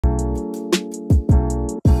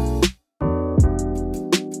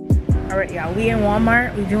Alright, y'all, we in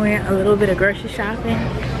Walmart. We doing a little bit of grocery shopping.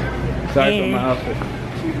 Sorry for my outfit.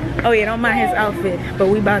 Oh yeah, don't mind his outfit. But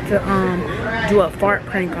we about to do a fart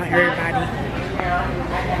prank on everybody.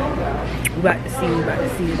 We about to see.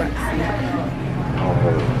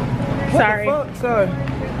 Sorry. What the fuck? Sorry.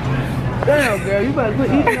 Damn, girl, you better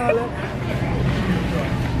quit eating all that.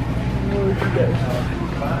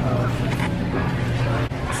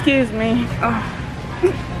 Excuse me. Oh.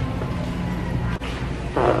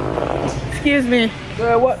 Excuse me.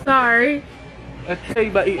 Girl, what? Sorry. I tell you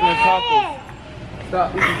about eating the tacos.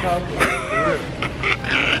 Stop eating tacos.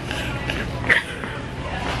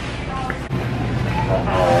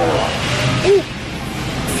 Ooh.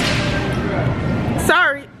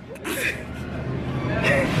 Sorry.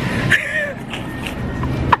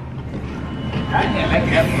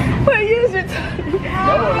 Well, use your tongue.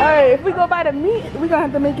 Alright, if we go buy the meat, we're gonna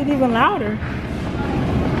have to make it even louder. I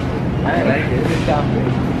ain't like it. It's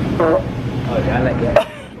chocolate. Oh, yeah, I like that.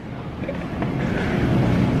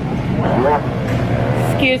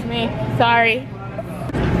 Excuse me. Sorry.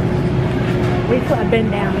 Wait till I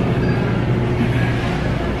bend down.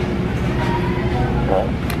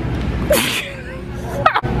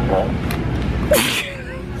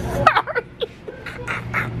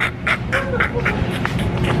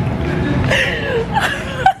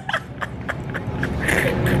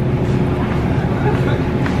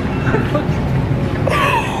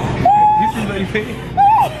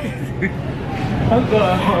 I'm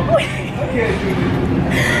going home. I can't do this.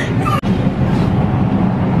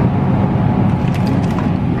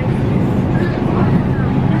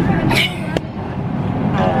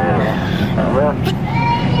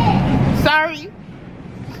 Sorry.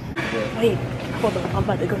 Wait, hold on. I'm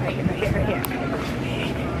about to go right here.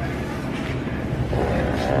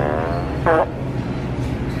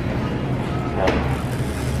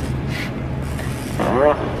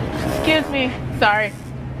 Excuse me. Sorry.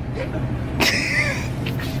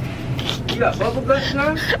 You got bubble guts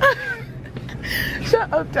now?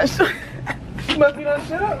 Shut up, Josh. You must be done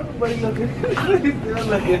shut up. Everybody looking. Still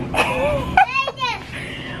looking.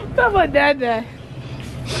 How about Dada?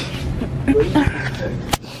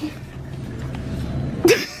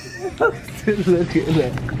 Still looking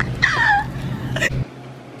at that.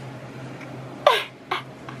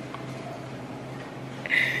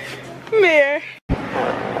 Mirror.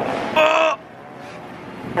 Oh.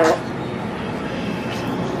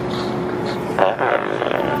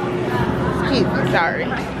 Excuse me, sorry.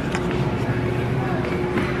 Man,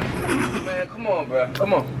 come on, bro.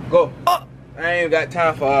 Come on, go. I ain't got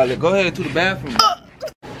time for all that. Go ahead to the bathroom.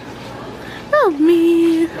 Oh,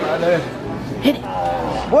 man. Hit it.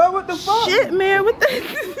 Boy, what the fuck? Shit, man. What the?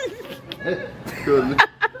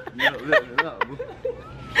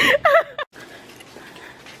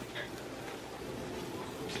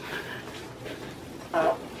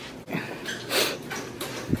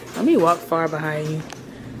 Let me walk far behind you.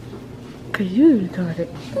 Cause you retarded.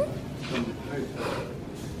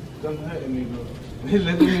 Don't hurt me, bro.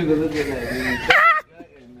 Look at that, man.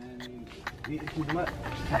 You eat too much.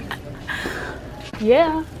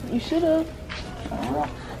 Yeah, you should have.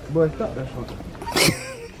 Boy, stop that fucker.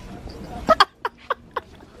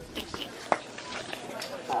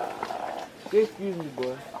 Excuse me,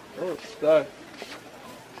 boy. Oh, sorry.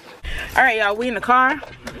 All right, y'all. We in the car,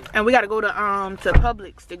 and we gotta go to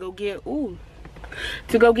Publix to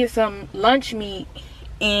go get some lunch meat,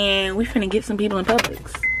 and we finna get some people in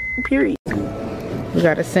Publix. Period. We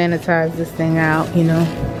gotta sanitize this thing out, you know.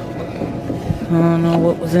 I don't know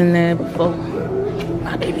what was in there before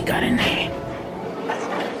my baby got in there.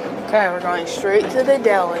 Okay, we're going straight to the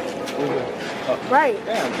deli. Right.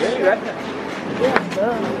 Damn, baby, right there. Yeah,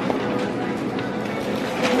 duh.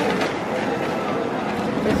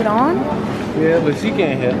 Is it on? Yeah, but she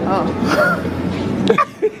can't hear. Oh.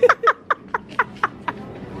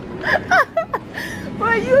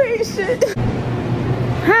 Well, you ain't shit.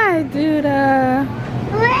 Hi, dude.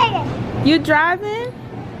 You driving?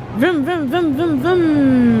 Vroom, vroom, vroom, vroom,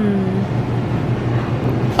 vroom.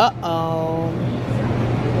 Uh-oh.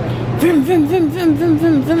 Vroom, vroom, vroom, vroom, vroom,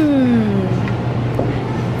 vroom, vroom.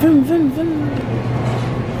 Vroom, vroom, vroom.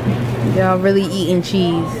 Y'all really eating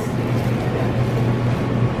cheese.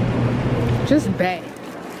 Just bad.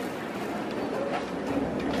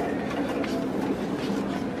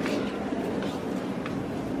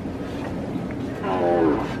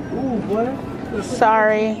 Ooh, boy.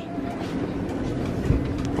 Sorry.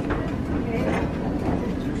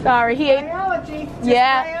 Sorry, he ate. Biology. Just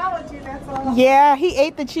Yeah. biology, that's all. Yeah, he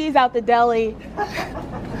ate the cheese out the deli.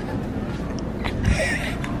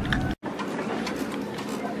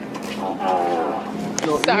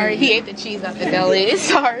 Sorry, he ate the cheese out the deli.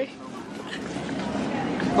 Sorry.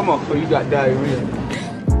 Come on, so you got diarrhea.